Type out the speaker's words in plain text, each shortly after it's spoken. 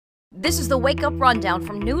This is the Wake Up Rundown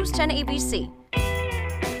from NEWS10 ABC.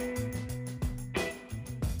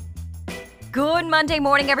 Good Monday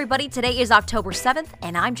morning, everybody. Today is October 7th,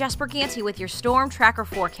 and I'm Jasper Ganty with your Storm Tracker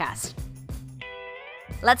forecast.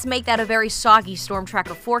 Let's make that a very soggy Storm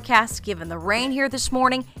Tracker forecast. Given the rain here this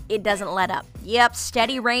morning, it doesn't let up. Yep,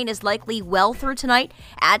 steady rain is likely well through tonight.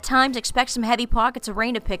 At times, expect some heavy pockets of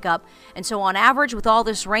rain to pick up. And so on average, with all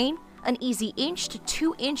this rain, an easy 1 to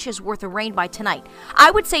 2 inches worth of rain by tonight. I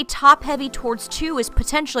would say top heavy towards 2 is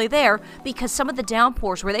potentially there because some of the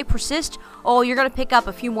downpours where they persist, you're going to pick up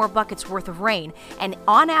a few more buckets worth of rain. And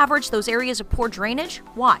on average, those areas of poor drainage,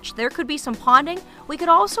 watch. There could be some ponding. We could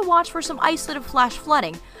also watch for some isolated flash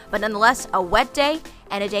flooding. But nonetheless, a wet day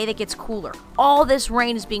and a day that gets cooler. All this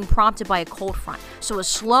rain is being prompted by a cold front. So a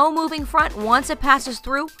slow-moving front, once it passes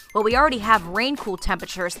through, we already have rain-cool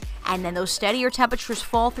temperatures, and then those steadier temperatures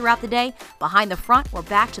fall throughout the day. Behind the front, we're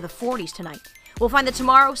back to the 40s tonight. We'll find that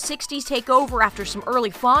tomorrow, 60s take over after some early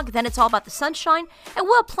fog. Then it's all about the sunshine, and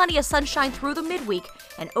we'll have plenty of sunshine through the midweek.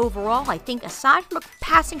 And overall, I think aside from a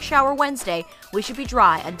passing shower Wednesday, we should be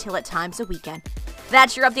dry until at times the weekend.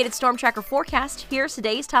 That's your updated Storm Tracker forecast. Here's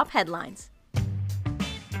today's top headlines.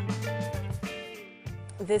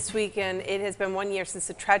 This weekend, it has been 1 year since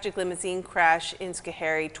the tragic limousine crash in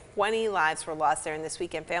Schoharie. 20 lives were lost there, and this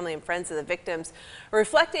weekend, family and friends of the victims are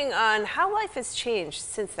reflecting on how life has changed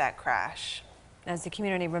since that crash. As the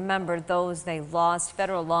community remembered those they lost,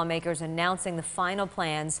 federal lawmakers announcing the final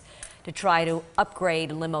plans to try to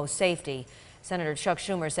upgrade limo safety. Senator Chuck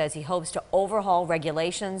Schumer says he hopes to overhaul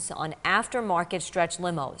regulations on aftermarket stretch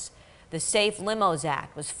limos. The Safe Limos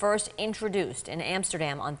Act was first introduced in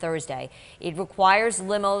Amsterdam on Thursday. It requires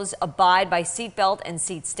limos abide by seatbelt and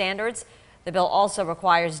seat standards. The bill also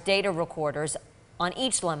requires data recorders on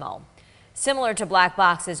each limo, similar to black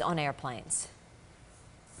boxes on airplanes.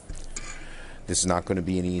 This is not going to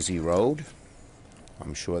be an easy road.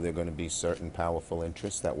 I'm sure there are going to be certain powerful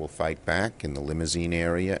interests that will fight back in the limousine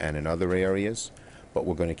area and in other areas, but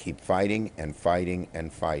we're going to keep fighting and fighting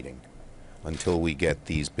and fighting until we get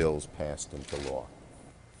these bills passed into law.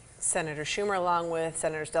 Senator Schumer, along with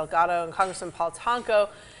Senators Delgado and Congressman Paul Tonko,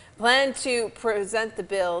 plan to present the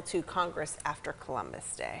bill to Congress after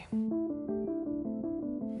Columbus Day.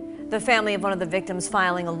 The family of one of the victims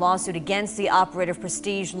filing a lawsuit against the operator of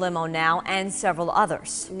Prestige Limo now and several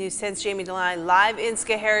others. News 10's Jamie DeLine live in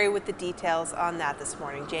Schoharie with the details on that this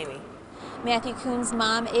morning. Jamie. Matthew Kuhn's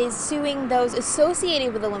mom is suing those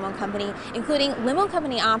associated with the limo company, including limo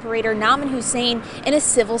company operator Naaman Hussein, in a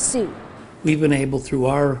civil suit. We've been able, through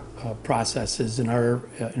our processes and our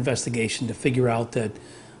investigation, to figure out that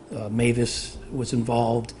Mavis was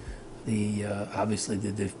involved. Obviously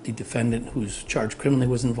the defendant who's charged criminally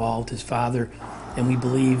was involved, his father, and we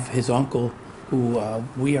believe his uncle, who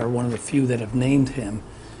we are one of the few that have named him,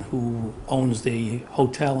 who owns the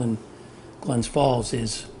hotel in Glens Falls,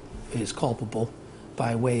 is culpable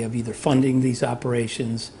by way of either funding these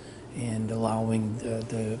operations and allowing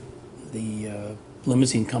the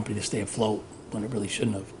limousine company to stay afloat when it really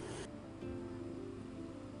shouldn't have.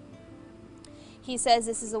 He says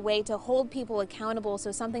this is a way to hold people accountable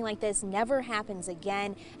so something like this never happens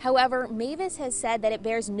again. However, Mavis has said that it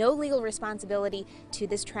bears no legal responsibility to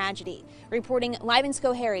this tragedy. Reporting live in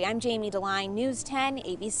Schoharie, I'm Jamie DeLine, News 10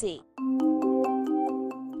 ABC.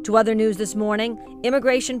 To other news this morning,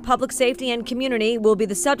 immigration, public safety, and community will be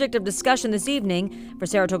the subject of discussion this evening for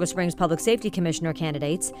Saratoga Springs Public Safety Commissioner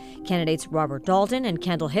candidates. Candidates Robert Dalton and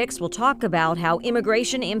Kendall Hicks will talk about how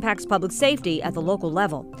immigration impacts public safety at the local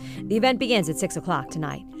level. The event begins at 6 o'clock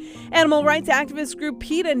tonight. Animal rights activist group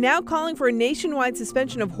PETA now calling for a nationwide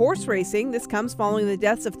suspension of horse racing. This comes following the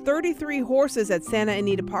deaths of 33 horses at Santa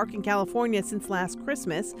Anita Park in California since last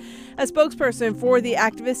Christmas. A spokesperson for the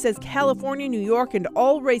activist says California, New York, and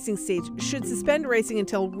all racing states should suspend racing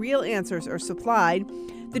until real answers are supplied.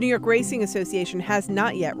 The New York Racing Association has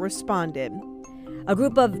not yet responded. A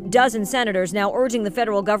group of dozen senators now urging the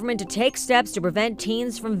federal government to take steps to prevent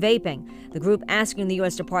teens from vaping. The group asking the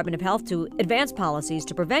U.S. Department of Health to advance policies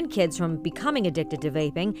to prevent kids from becoming addicted to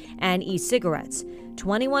vaping and e-cigarettes.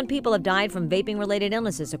 21 people have died from vaping-related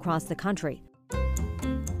illnesses across the country.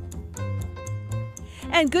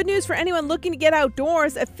 And good news for anyone looking to get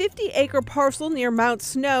outdoors. A 50-acre parcel near Mount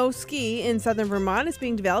Snow Ski in southern Vermont is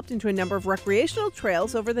being developed into a number of recreational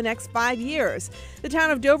trails over the next 5 years. The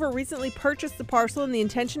town of Dover recently purchased the parcel, and the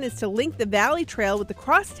intention is to link the Valley Trail with the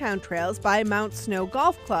crosstown trails by Mount Snow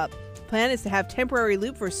Golf Club. The plan is to have temporary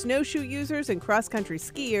loop for snowshoe users and cross-country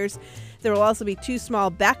skiers. There will also be 2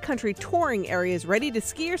 small backcountry touring areas ready to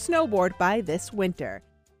ski or snowboard by this winter.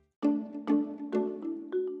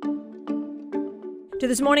 To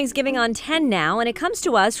this morning's Giving on 10 now, and it comes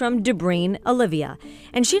to us from Debreen Olivia.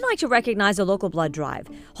 And she'd like to recognize a local blood drive,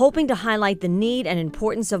 hoping to highlight the need and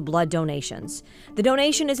importance of blood donations. The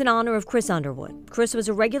donation is in honor of Chris Underwood. Chris was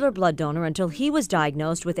a regular blood donor until he was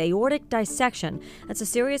diagnosed with aortic dissection. That's a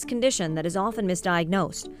serious condition that is often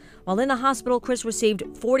misdiagnosed. While in the hospital, Chris received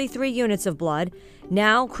 43 units of blood.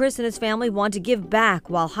 Now, Chris and his family want to give back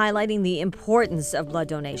while highlighting the importance of blood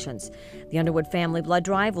donations. The Underwood Family Blood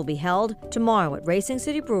Drive will be held tomorrow at Racing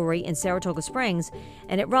City Brewery in Saratoga Springs,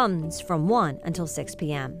 and it runs from 1 until 6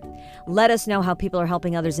 p.m. Let us know how people are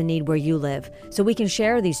helping others in need where you live, so we can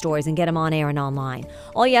share these stories and get them on air and online.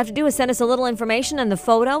 All you have to do is send us a little information and the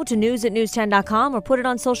photo to news@news10.com or put it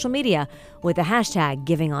on social media with the hashtag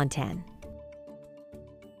 #GivingOn10.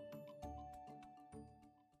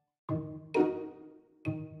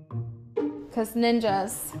 Because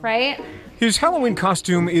ninjas, right? His Halloween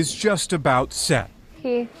costume is just about set.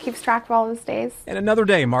 He keeps track of all his days. And another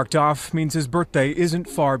day marked off means his birthday isn't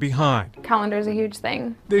far behind. Calendar's a huge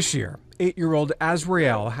thing. This year, 8-year-old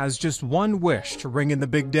Azrael has just one wish to ring in the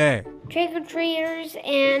big day. Trick-or-treaters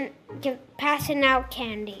and passing out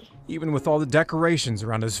candy. Even with all the decorations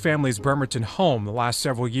around his family's Bremerton home the last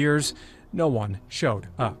several years, no one showed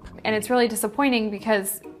up. And it's really disappointing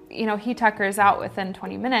because, he tuckers out within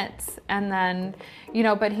 20 minutes and then,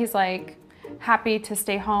 but he's like happy to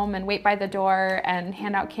stay home and wait by the door and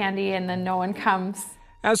hand out candy and then no one comes.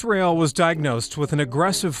 Azrael was diagnosed with an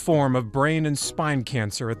aggressive form of brain and spine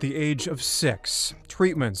cancer at the age of 6.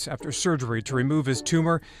 Treatments after surgery to remove his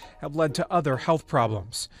tumor have led to other health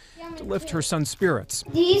problems. To lift her son's spirits,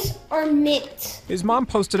 These are mitts. his mom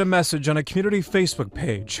posted a message on a community Facebook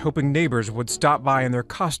page, hoping neighbors would stop by in their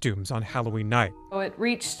costumes on Halloween night. It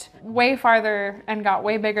reached way farther and got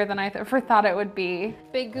way bigger than I ever thought it would be.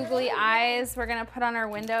 Big googly eyes we're gonna put on our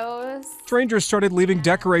windows. Strangers started leaving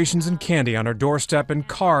decorations and candy on her doorstep and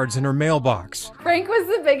cards in her mailbox. Frank was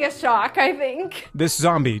the biggest shock, I think. This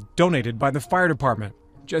zombie, donated by the fire department.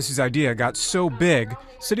 Jessie's idea got so big,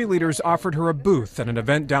 city leaders offered her a booth at an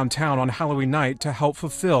event downtown on Halloween night to help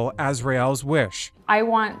fulfill Azrael's wish. I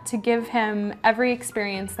want to give him every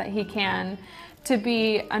experience that he can to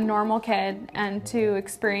be a normal kid and to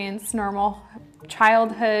experience normal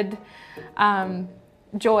childhood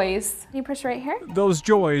joys. Can you push right here? Those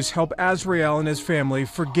joys help Azrael and his family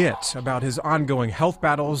forget about his ongoing health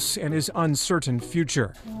battles and his uncertain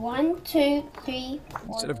future. 1, 2, 3, 4.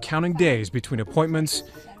 Instead of counting days between appointments,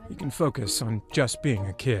 he can focus on just being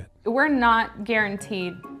a kid. We're not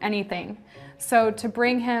guaranteed anything. So to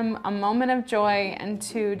bring him a moment of joy and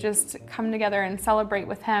to just come together and celebrate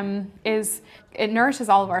with him it nourishes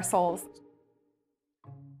all of our souls.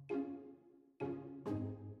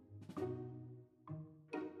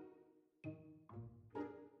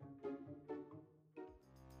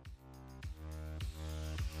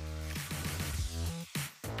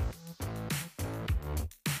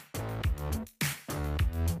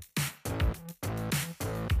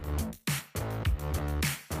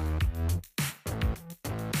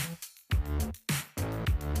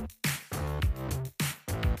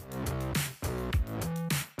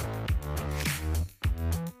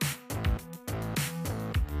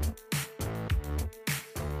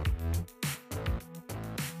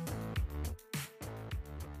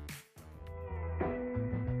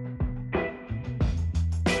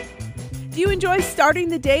 Do you enjoy starting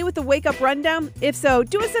the day with the Wake Up Rundown? If so,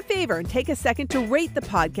 do us a favor and take a second to rate the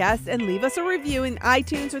podcast and leave us a review in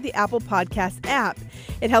iTunes or the Apple Podcast app.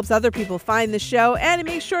 It helps other people find the show, and it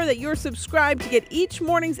makes sure that you're subscribed to get each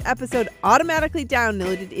morning's episode automatically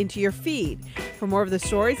downloaded into your feed. For more of the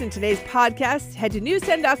stories in today's podcast, head to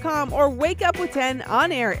news10.com or Wake Up with 10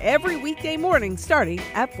 on air every weekday morning starting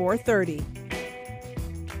at 4:30.